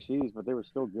little more cheese, but they were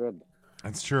still good.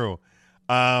 That's true.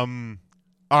 All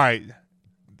right.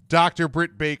 Dr.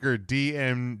 Britt Baker,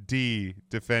 DMD,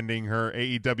 defending her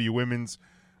AEW Women's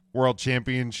World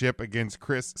Championship against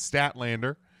Chris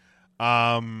Statlander.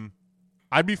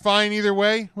 I'd be fine either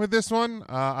way with this one.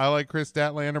 I like Chris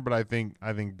Statlander, but I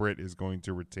think Britt is going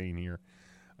to retain here.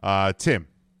 Tim.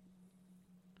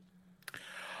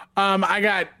 I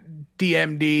got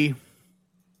DMD.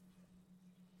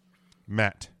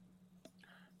 Matt.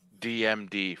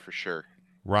 DMD for sure.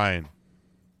 Ryan.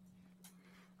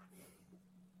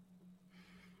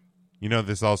 You know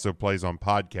this also plays on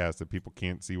podcasts that people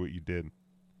can't see what you did.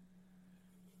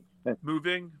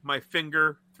 Moving my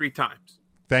finger 3 times.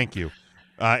 Thank you.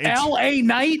 L.A.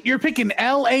 Knight? You're picking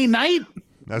L.A. Knight?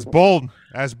 That's bold.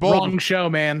 That's bold. Wrong show,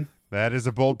 man. That is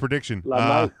a bold prediction.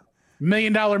 $1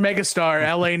 million megastar,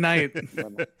 L.A. Knight.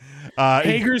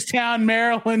 Hagerstown,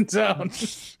 Maryland zone.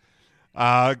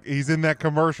 He's in that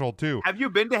commercial too. Have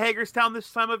you been to Hagerstown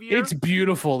this time of year? It's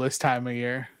beautiful this time of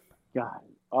year. God.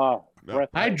 Oh,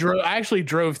 I actually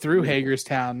drove through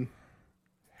Hagerstown.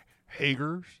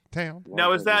 Hagerstown?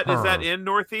 Now is that in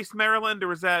Northeast Maryland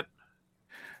or is that?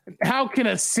 How can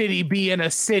a city be in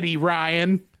a city,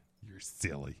 Ryan? You're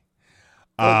silly.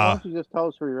 Why don't you just tell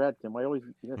us where you're at, Tim? I always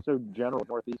so general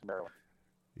Northeast Maryland.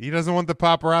 He doesn't want the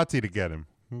paparazzi to get him.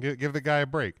 Give the guy a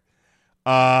break.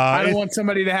 I don't want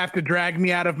somebody to have to drag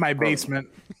me out of my basement.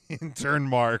 Intern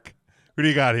Mark. Who do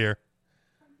you got here?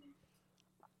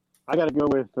 I got to go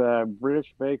with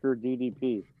British Baker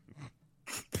DDP.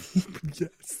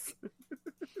 Yes.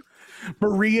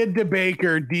 Maria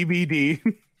DeBaker DVD.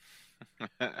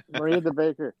 Maria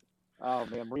DeBaker. Oh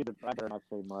man, I better not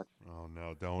say much. Oh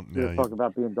no, don't. You're talking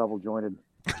about being double jointed.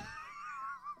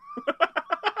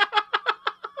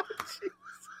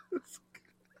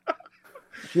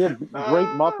 She had great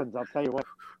muffins. I'll tell you what.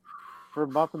 Her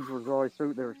muffins were always they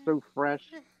were so fresh,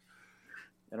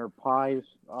 and her pies.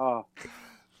 Oh.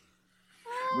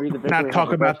 Not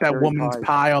talk about that woman's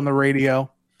pie on the radio.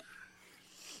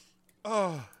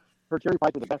 Oh. Her cherry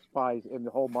pies are the best pies in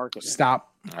the whole market.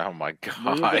 Stop. Oh my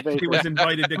God. He was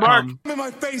invited to Mark, come. in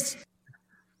my face.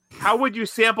 How would you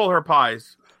sample her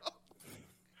pies?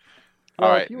 All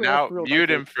right, now mute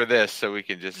him for this so we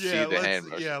can just see the hand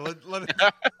motion. Yeah, let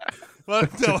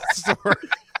him tell a story.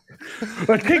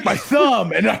 I take my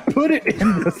thumb and I put it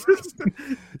in the system.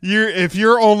 If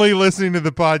you're only listening to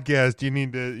the podcast, you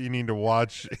need to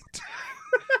watch it.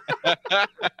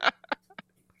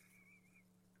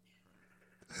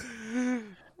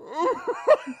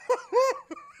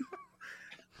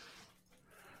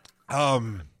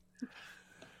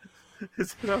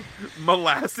 Is it a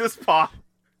molasses pot?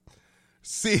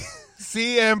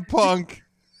 CM Punk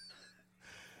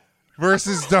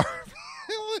versus Darby.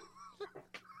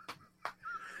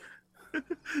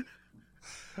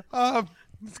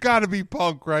 It's got to be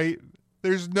Punk, right?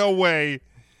 There's no way.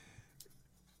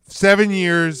 7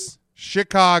 years,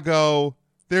 Chicago.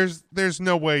 There's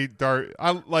no way.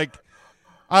 I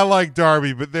like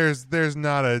Darby, but there's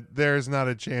not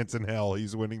a chance in hell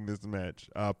he's winning this match.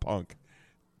 Punk.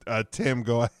 Tim,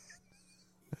 go ahead.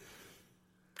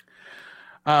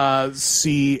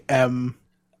 CM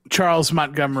Charles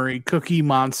Montgomery, Cookie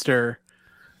Monster,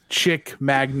 Chick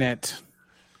Magnet,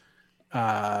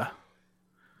 Punk.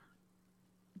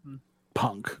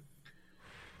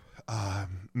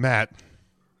 Matt.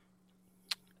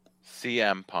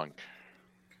 CM Punk.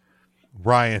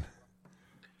 Ryan.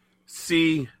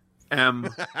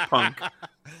 CM Punk.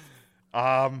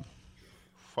 I'm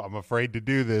afraid to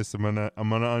do this. I'm gonna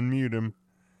unmute him.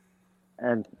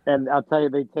 And I'll tell you,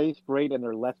 they taste great and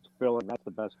they're less filling. That's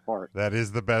the best part. That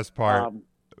is the best part.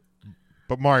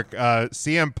 But Mark,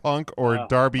 CM Punk or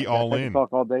Darby All I can In?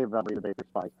 talk all day about Rita Baker's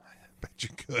fight. Bet you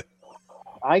could.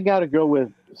 I got to go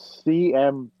with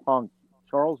CM Punk.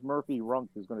 Charles Murphy Runk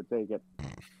is going to take it.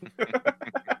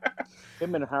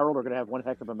 Him and Harold are going to have one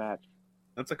heck of a match.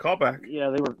 That's a callback. Yeah,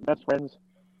 they were best friends.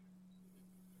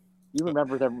 You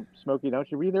remember them, Smokey, don't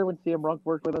you? Were you there when CM Runk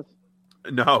worked with us?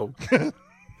 No. Okay.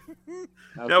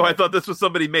 No, I thought this was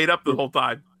somebody made up the whole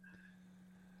time.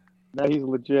 No, he's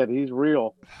legit. He's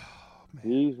real.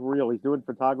 He's real. He's doing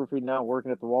photography now,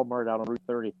 working at the Walmart out on Route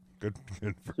 30. Good.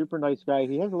 Super nice guy.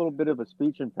 He has a little bit of a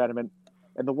speech impediment.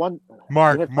 And the one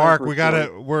Mark,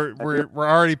 we're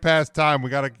already past time. We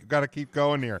gotta keep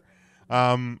going here.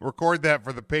 Record that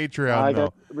for the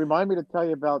Patreon. Remind me to tell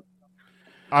you about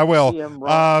I will. CM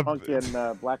Rock, Punk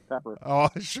and Black Pepper. Oh,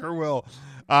 I sure will.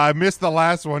 I missed the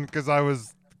last one because I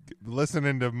was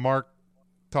listening to Mark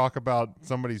talk about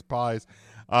somebody's pies.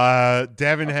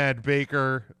 Devin had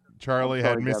Baker. Charlie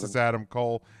had Mrs. Devin. Adam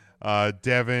Cole.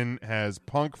 Devin has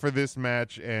Punk for this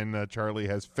match, and Charlie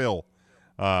has Phil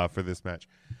for this match.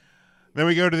 Then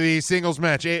we go to the singles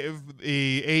match, the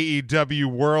AEW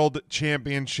World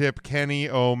Championship, Kenny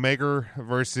Omega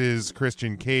versus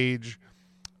Christian Cage.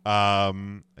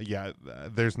 There's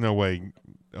no way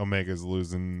Omega's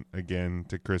losing again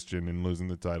to Christian and losing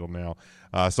the title now.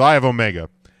 So I have Omega.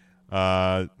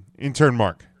 Intern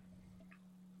Mark.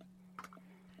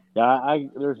 Yeah,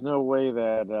 there's no way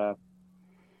that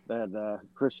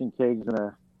Christian Cage's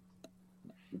gonna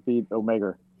beat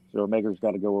Omega. So Omega's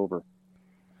got to go over.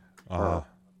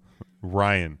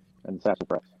 Ryan and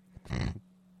Sassafras.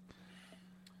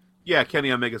 Yeah,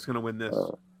 Kenny Omega's going to win this.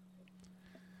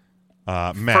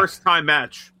 Matt. First time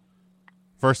match.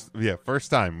 First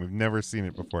time. We've never seen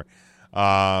it before.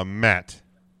 Matt.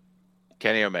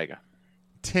 Kenny Omega.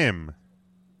 Tim.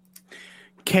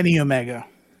 Kenny Omega.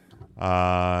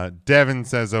 Devin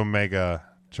says Omega.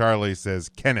 Charlie says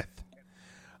Kenneth.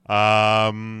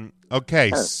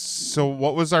 Okay, so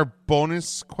what was our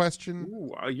bonus question?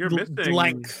 Ooh, you're missing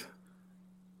length.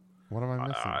 What am I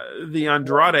missing? The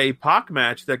Andrade Pac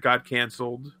match that got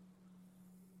canceled.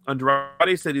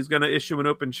 Andrade said he's going to issue an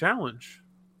open challenge.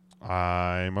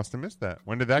 I must have missed that.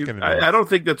 When did that get announced? I don't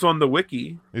think that's on the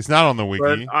wiki. It's not on the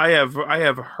wiki. But I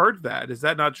have heard that. Is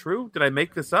that not true? Did I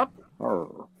make this up?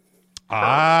 That's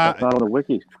not on the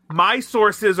wiki. My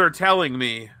sources are telling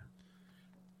me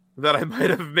that I might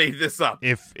have made this up.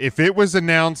 If it was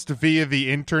announced via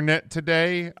the internet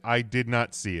today, I did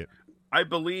not see it. I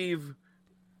believe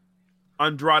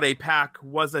Andrade Pac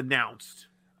was announced.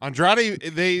 Andrade,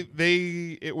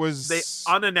 they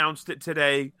unannounced it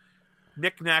today.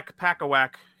 Knick-knack,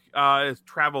 pack-a-whack,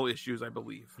 travel issues, I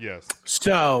believe. Yes.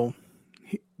 So,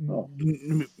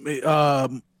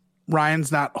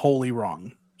 Ryan's not wholly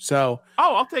wrong. So,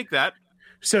 I'll take that.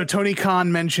 So Tony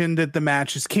Khan mentioned that the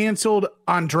match is canceled.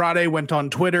 Andrade went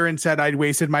on Twitter and said, "I'd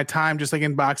wasted my time, just like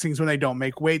in boxings when they don't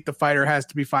make weight. The fighter has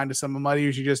to be fine to some of money.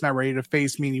 You're just not ready to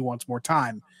face me and he wants more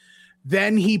time."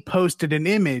 Then he posted an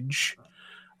image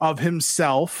of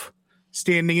himself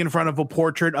standing in front of a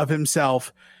portrait of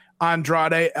himself.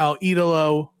 Andrade El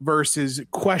Idolo versus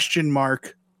 #,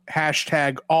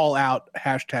 #all out,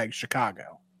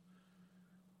 #Chicago.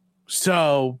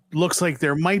 So looks like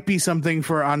there might be something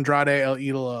for Andrade El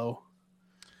Idolo.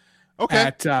 Okay.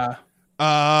 At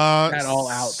All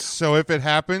Out. So if it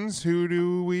happens, who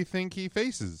do we think he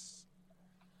faces?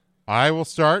 I will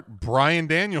start Bryan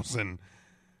Danielson,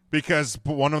 because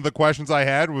one of the questions I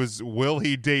had was, will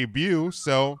he debut?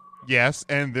 So yes,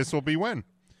 and this will be when.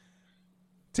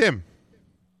 Tim.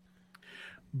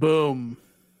 Boom.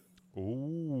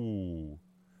 Ooh.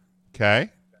 Okay.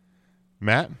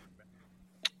 Matt.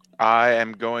 I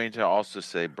am going to also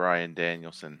say Bryan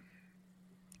Danielson.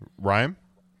 Ryan?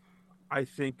 I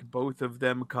think both of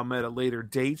them come at a later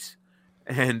date,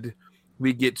 and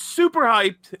We get super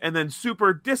hyped and then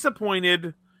super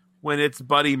disappointed when it's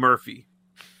Buddy Murphy.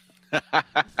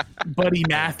 Buddy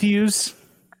Matthews.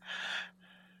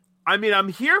 I mean, I'm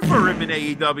here for him in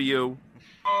AEW.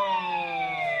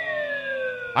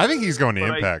 I think he's going to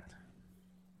But Impact.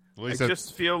 I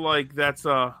just feel like this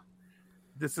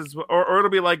is, or it'll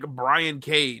be like Brian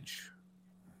Cage.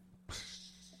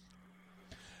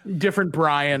 Different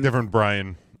Brian. Different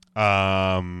Brian.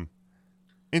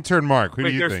 Intern Mark, who do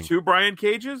you there's think? 2 Brian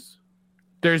Cages?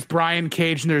 There's Brian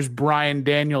Cage and there's Brian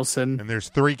Danielson. And there's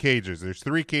 3 cages. There's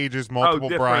 3 cages, multiple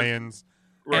different. Brians,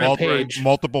 And a page.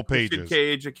 multiple Christian pages.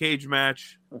 Cage, a cage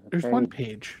match. There's one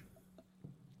page.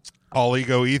 All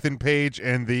Ego Ethan Page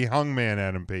and the Hungman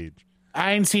Adam Page.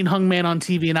 I ain't seen Hungman on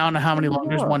TV and I don't know how many long.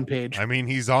 There's one page. I mean,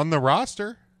 he's on the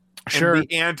roster. Sure. And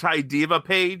the anti-diva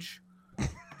page.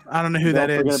 I don't know who that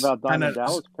Don't forget is. about I know- Diamond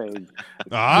Dallas Page.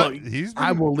 Look, Look,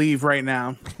 I will leave right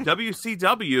now.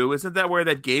 WCW, isn't that where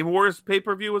that Game Wars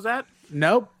pay-per-view was at?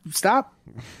 Nope. Stop.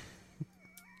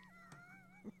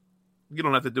 You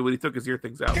don't have to do it. He took his ear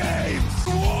things out. Games.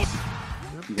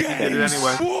 Did it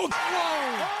anyway.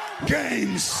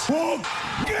 Games. Whoa.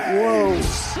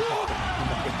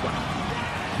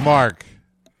 Mark,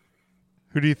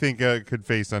 who do you think could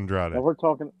face Andrade? Now we're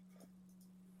talking.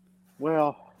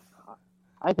 Well,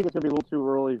 I think it's going to be a little too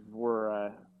early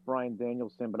for Brian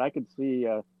Danielson, but I could see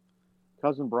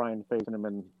cousin Brian facing him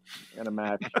in a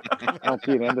match. I don't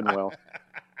see it ending well.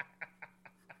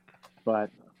 But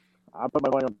I put my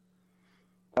money on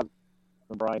cousin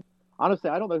Brian. Honestly,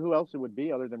 I don't know who else it would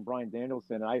be other than Brian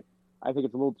Danielson. I think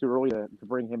it's a little too early to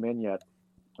bring him in yet.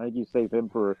 I think you save him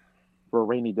for a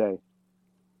rainy day.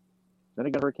 Then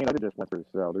again, Hurricane Ida just went through,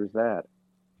 so there's that.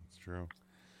 That's true.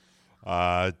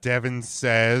 Devin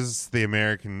says the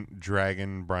American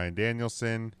Dragon, Brian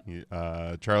Danielson.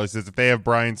 Charlie says if they have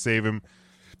Brian, save him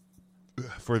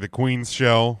for the Queen's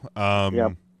show.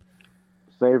 Yep.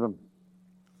 Save him.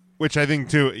 Which I think,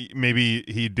 too, maybe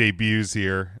he debuts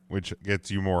here, which gets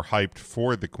you more hyped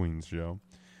for the Queen's show.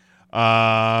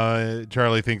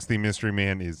 Charlie thinks the mystery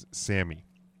man is Sammy.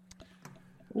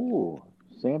 Ooh,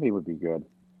 Sammy would be good.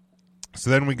 So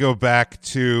then we go back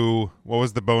to, what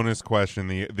was the bonus question?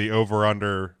 The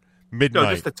over-under midnight.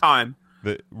 No, just the time.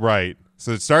 Right.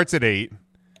 So it starts at 8. Do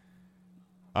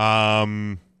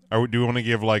we want to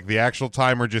give like the actual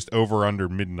time or just over-under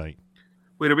midnight?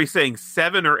 Wait, are we saying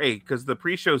 7 or 8? Because the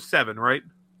pre-show's 7, right?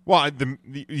 Well,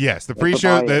 yes, the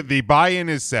pre-show, the buy-in. the buy-in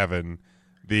is 7.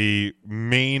 The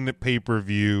main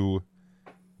pay-per-view,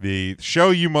 the show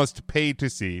you must pay to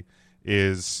see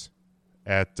is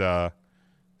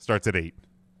starts at 8.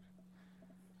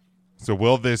 So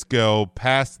will this go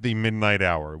past the midnight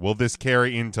hour? Will this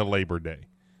carry into Labor Day?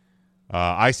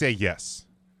 I say yes.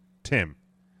 Tim.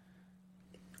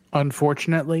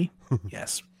 Unfortunately,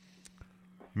 yes.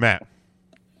 Matt.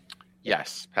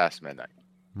 Yes, past midnight.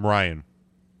 Ryan.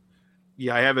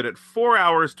 Yeah, I have it at 4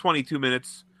 hours, 22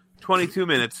 minutes. 22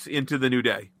 minutes into the new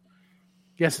day.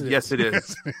 Yes, it is. Yes, it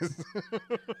is.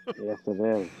 Yes,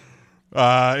 it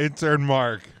is. Intern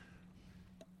Mark.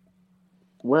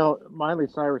 Well, Miley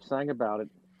Cyrus sang about it,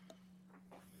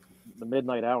 the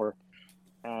midnight hour,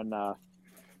 and I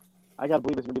got to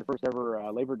believe it's going to be the first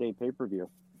ever Labor Day pay-per-view.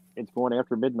 It's going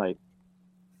after midnight.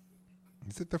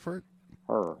 Is it the first?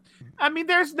 Her. I mean,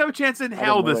 there's no chance in don't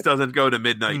hell know this it. doesn't go to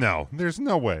midnight. No, there's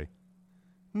no way.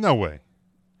 No way.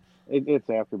 It's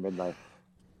after midnight.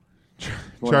 It's going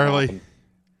to Charlie. happen.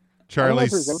 I don't know if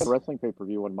Charlie's there's a wrestling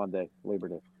pay-per-view on Monday, Labor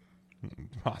Day.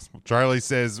 possible. Charlie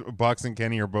says Bucks and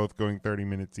Kenny are both going 30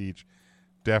 minutes each.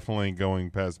 Definitely going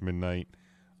past midnight.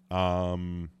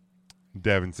 Devin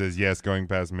says yes, going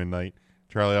past midnight.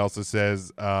 Charlie also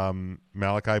says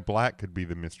Malachi Black could be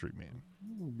the mystery man.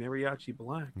 Ooh, Mariachi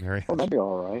Black. Oh, that'd be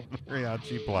all right.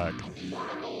 Mariachi Black.